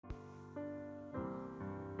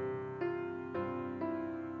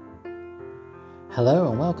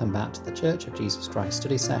Hello and welcome back to the Church of Jesus Christ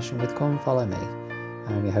study session with Come Follow Me.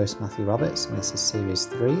 I'm your host Matthew Roberts and this is Series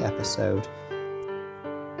 3, Episode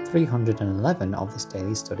 311 of this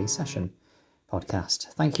daily study session podcast.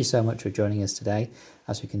 Thank you so much for joining us today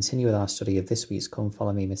as we continue with our study of this week's Come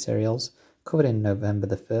Follow Me materials, covered in November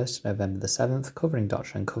the 1st to November the 7th, covering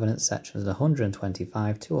Doctrine and Covenants sections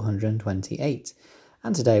 125 to 128.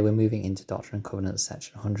 And today we're moving into Doctrine and Covenants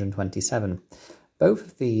section 127. Both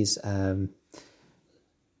of these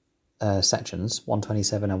sections,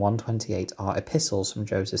 127 and 128, are epistles from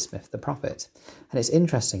Joseph Smith the prophet. And it's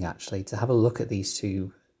interesting, actually, to have a look at these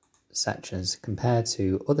two sections compared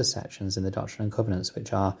to other sections in the Doctrine and Covenants,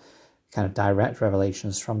 which are kind of direct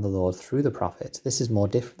revelations from the Lord through the prophet. This is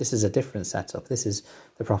This is a different setup. This is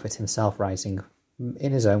the prophet himself writing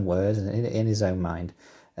in his own words and in his own mind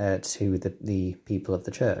to the people of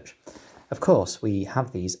the church. Of course, we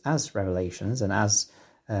have these as revelations and as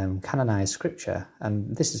canonized scripture,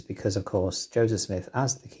 and this is because, of course, Joseph Smith,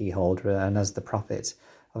 as the key holder and as the prophet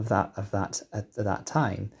of that at that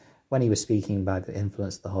time, when he was speaking by the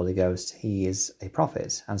influence of the Holy Ghost, he is a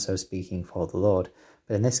prophet, and so speaking for the Lord.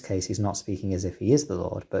 But in this case, he's not speaking as if he is the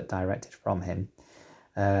Lord, but directed from him.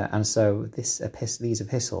 And so these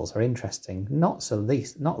epistles are interesting, not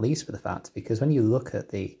least for the fact, because when you look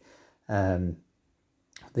at the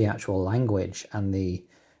actual language and the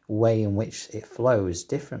way in which it flows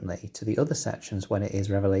differently to the other sections when it is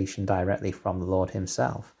revelation directly from the Lord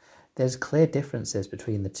himself, there's clear differences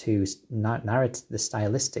between the two the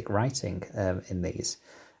stylistic writing in these,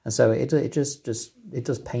 and so it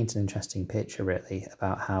does paint an interesting picture really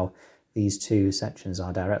about how these two sections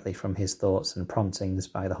are directly from his thoughts and promptings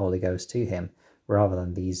by the Holy Ghost to him, rather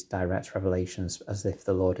than these direct revelations as if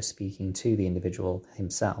the Lord is speaking to the individual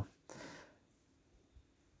himself.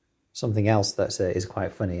 Something else that is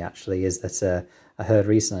quite funny, actually, is that I heard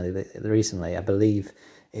recently, I believe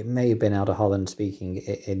it may have been Elder Holland speaking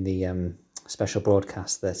in the special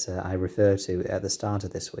broadcast that I refer to at the start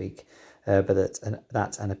of this week, but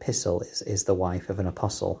that an epistle is the wife of an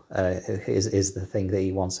apostle, is the thing that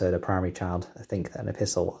he once heard a primary child think that an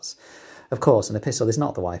epistle was. Of course, an epistle is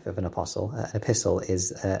not the wife of an apostle. An epistle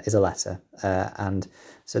is a letter, and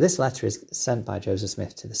so this letter is sent by Joseph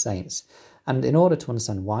Smith to the saints. And in order to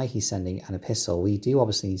understand why he's sending an epistle, we do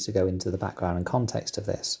obviously need to go into the background and context of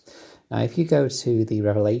this. Now, if you go to the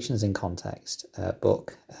Revelations in Context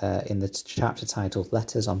book, in the chapter titled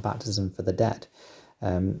 "Letters on Baptism for the Dead,"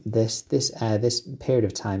 this period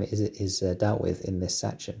of time is dealt with in this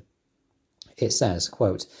section. It says,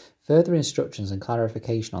 quote, "Further instructions and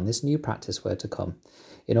clarification on this new practice were to come.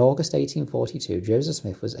 In August 1842, Joseph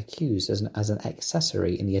Smith was accused as an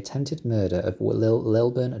accessory in the attempted murder of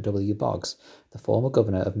Lilburn W. Boggs, the former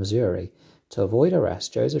governor of Missouri. To avoid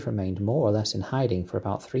arrest, Joseph remained more or less in hiding for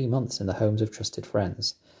about 3 months in the homes of trusted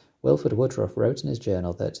friends. Wilford Woodruff wrote in his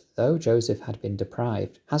journal that though Joseph has been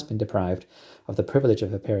deprived of the privilege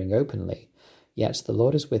of appearing openly, yet the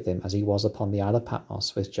Lord is with him as he was upon the Isle of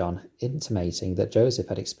Patmos with John, intimating that Joseph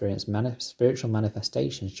had experienced spiritual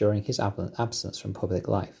manifestations during his absence from public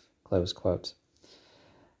life." Close quote.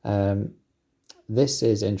 This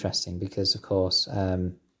is interesting because, of course,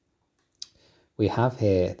 we have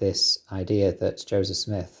here this idea that Joseph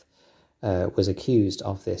Smith was accused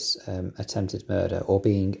of this attempted murder, or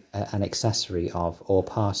being an accessory of, or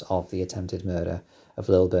part of the attempted murder of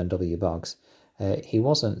Lilburn W. Boggs. He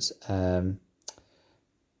wasn't...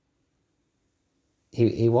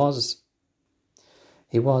 He was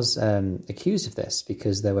accused of this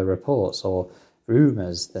because there were reports or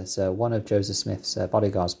rumours that one of Joseph Smith's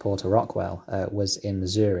bodyguards, Porter Rockwell, was in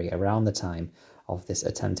Missouri around the time of this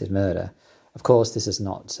attempted murder. Of course, this has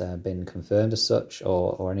not been confirmed as such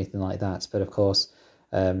or anything like that, but of course,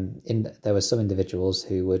 there were some individuals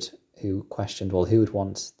who questioned, well, who would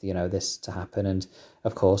want this to happen? And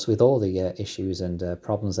of course, with all the issues and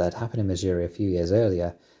problems that had happened in Missouri a few years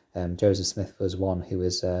earlier, Joseph Smith was one who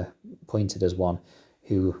was pointed as one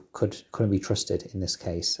who couldn't be trusted in this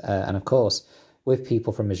case. And of course, with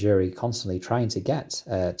people from Missouri constantly trying to get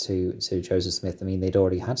to Joseph Smith, I mean, they'd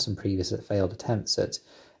already had some previous failed attempts at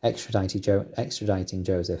extraditing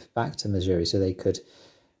Joseph back to Missouri so they could,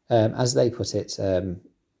 as they put it,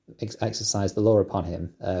 exercise the law upon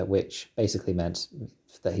him, which basically meant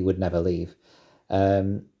that he would never leave.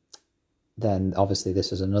 Then obviously this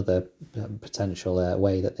was another potential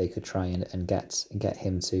way that they could try and get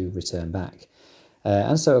him to return back.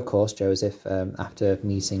 And so, of course, Joseph, after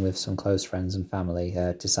meeting with some close friends and family,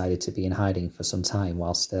 decided to be in hiding for some time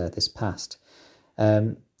whilst this passed.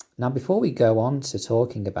 Now, before we go on to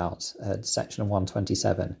talking about section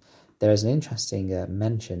 127, There is an interesting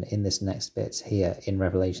mention in this next bit here in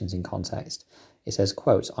Revelations in Context. It says,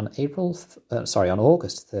 quote, on August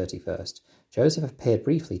 31st, Joseph appeared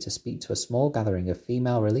briefly to speak to a small gathering of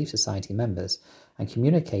female Relief Society members and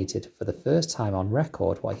communicated for the first time on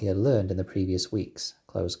record what he had learned in the previous weeks,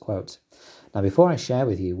 close quote. Now, before I share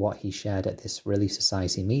with you what he shared at this Relief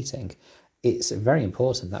Society meeting, it's very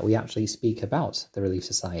important that we actually speak about the Relief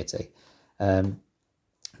Society.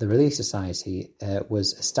 The Relief Society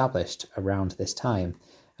was established around this time,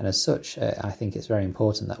 and as such, I think it's very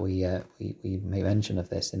important that we make mention of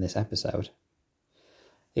this in this episode.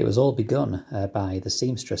 It was all begun by the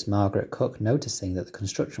seamstress Margaret Cook noticing that the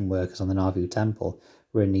construction workers on the Nauvoo Temple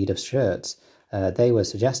were in need of shirts. They were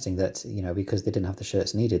suggesting that, because they didn't have the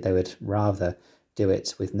shirts needed, they would rather do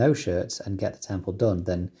it with no shirts and get the temple done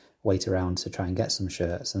than wait around to try and get some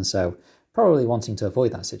shirts. And so, probably wanting to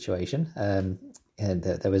avoid that situation, and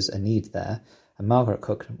there was a need there. And Margaret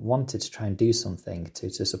Cook wanted to try and do something to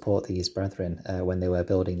support these brethren when they were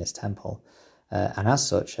building this temple. And as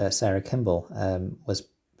such, Sarah Kimball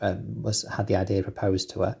had the idea proposed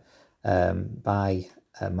to her by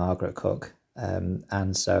Margaret Cook.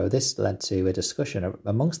 And so this led to a discussion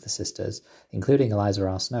amongst the sisters, including Eliza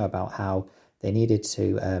R. Snow, about how they needed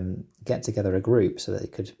to get together a group so that they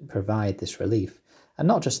could provide this relief. And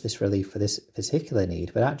not just this relief for this particular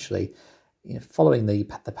need, but actually following the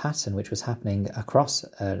pattern which was happening across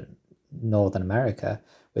Northern America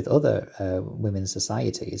with other women's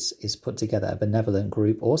societies, is put together a benevolent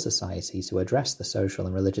group or society to address the social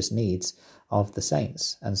and religious needs of the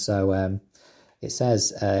saints. And so it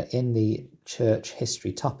says in the church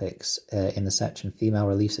history topics in the section Female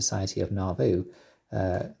Relief Society of Nauvoo,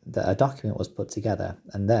 that a document was put together.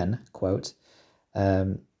 And then, quote,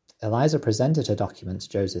 Eliza presented her document to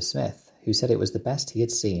Joseph Smith, who said it was the best he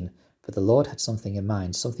had seen, for the Lord had something in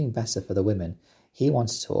mind, something better for the women. He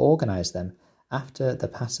wanted to organise them after the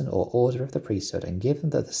pattern or order of the priesthood and give them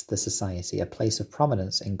the society a place of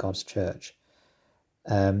prominence in God's church.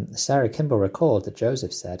 Sarah Kimball recalled that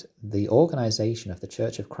Joseph said, the organisation of the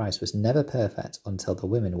Church of Christ was never perfect until the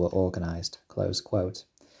women were organised, close quote.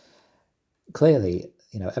 Clearly,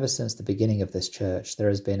 ever since the beginning of this church, there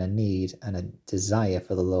has been a need and a desire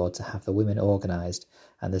for the Lord to have the women organised,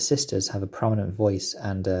 and the sisters have a prominent voice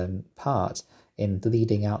and part in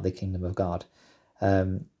leading out the kingdom of God.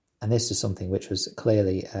 And this is something which was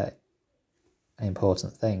clearly an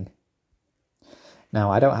important thing.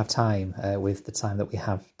 Now, I don't have time with the time that we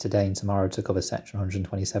have today and tomorrow to cover section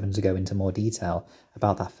 127 to go into more detail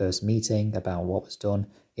about that first meeting, about what was done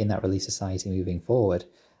in that Relief Society moving forward.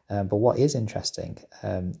 But what is interesting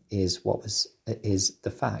is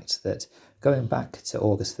the fact that going back to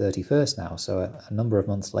August 31st now, so a number of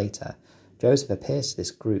months later, Joseph appears to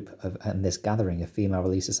this group and this gathering of Female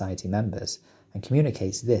Relief Society members and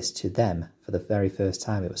communicates this to them for the very first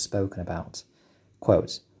time it was spoken about.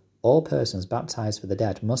 Quote, all persons baptized for the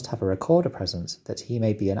dead must have a recorder present that he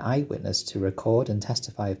may be an eyewitness to record and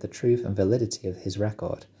testify of the truth and validity of his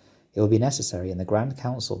record. It will be necessary in the Grand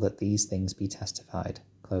Council that these things be testified.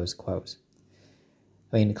 Close quote.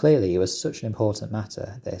 I mean, clearly it was such an important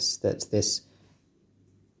matter, that this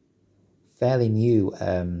fairly new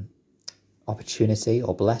opportunity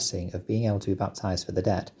or blessing of being able to be baptized for the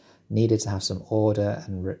dead needed to have some order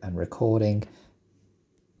and recording.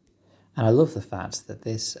 And I love the fact that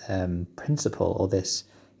this principle or this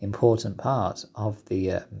important part of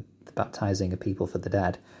the baptizing of people for the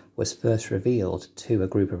dead was first revealed to a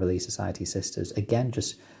group of Relief Society sisters. Again,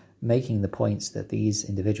 just making the points that these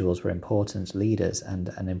individuals were important leaders and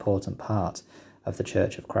an important part of the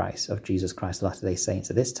Church of Christ, of Jesus Christ of Latter-day Saints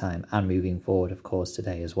at this time and moving forward, of course,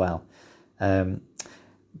 today as well.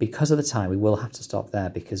 Because of the time, we will have to stop there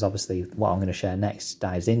because obviously what I'm going to share next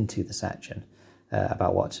dives into the section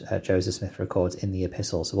about what Joseph Smith records in the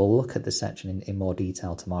epistle. So we'll look at the section in more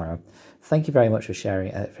detail tomorrow. Thank you very much for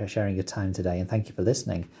sharing your time today, and thank you for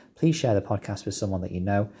listening. Please share the podcast with someone that you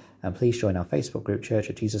know, and please join our Facebook group, Church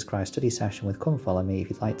of Jesus Christ Study Session with Come Follow Me, if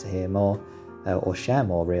you'd like to hear more, or share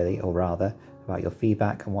more really, or rather, about your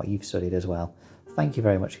feedback and what you've studied as well. Thank you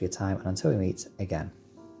very much for your time, and until we meet again.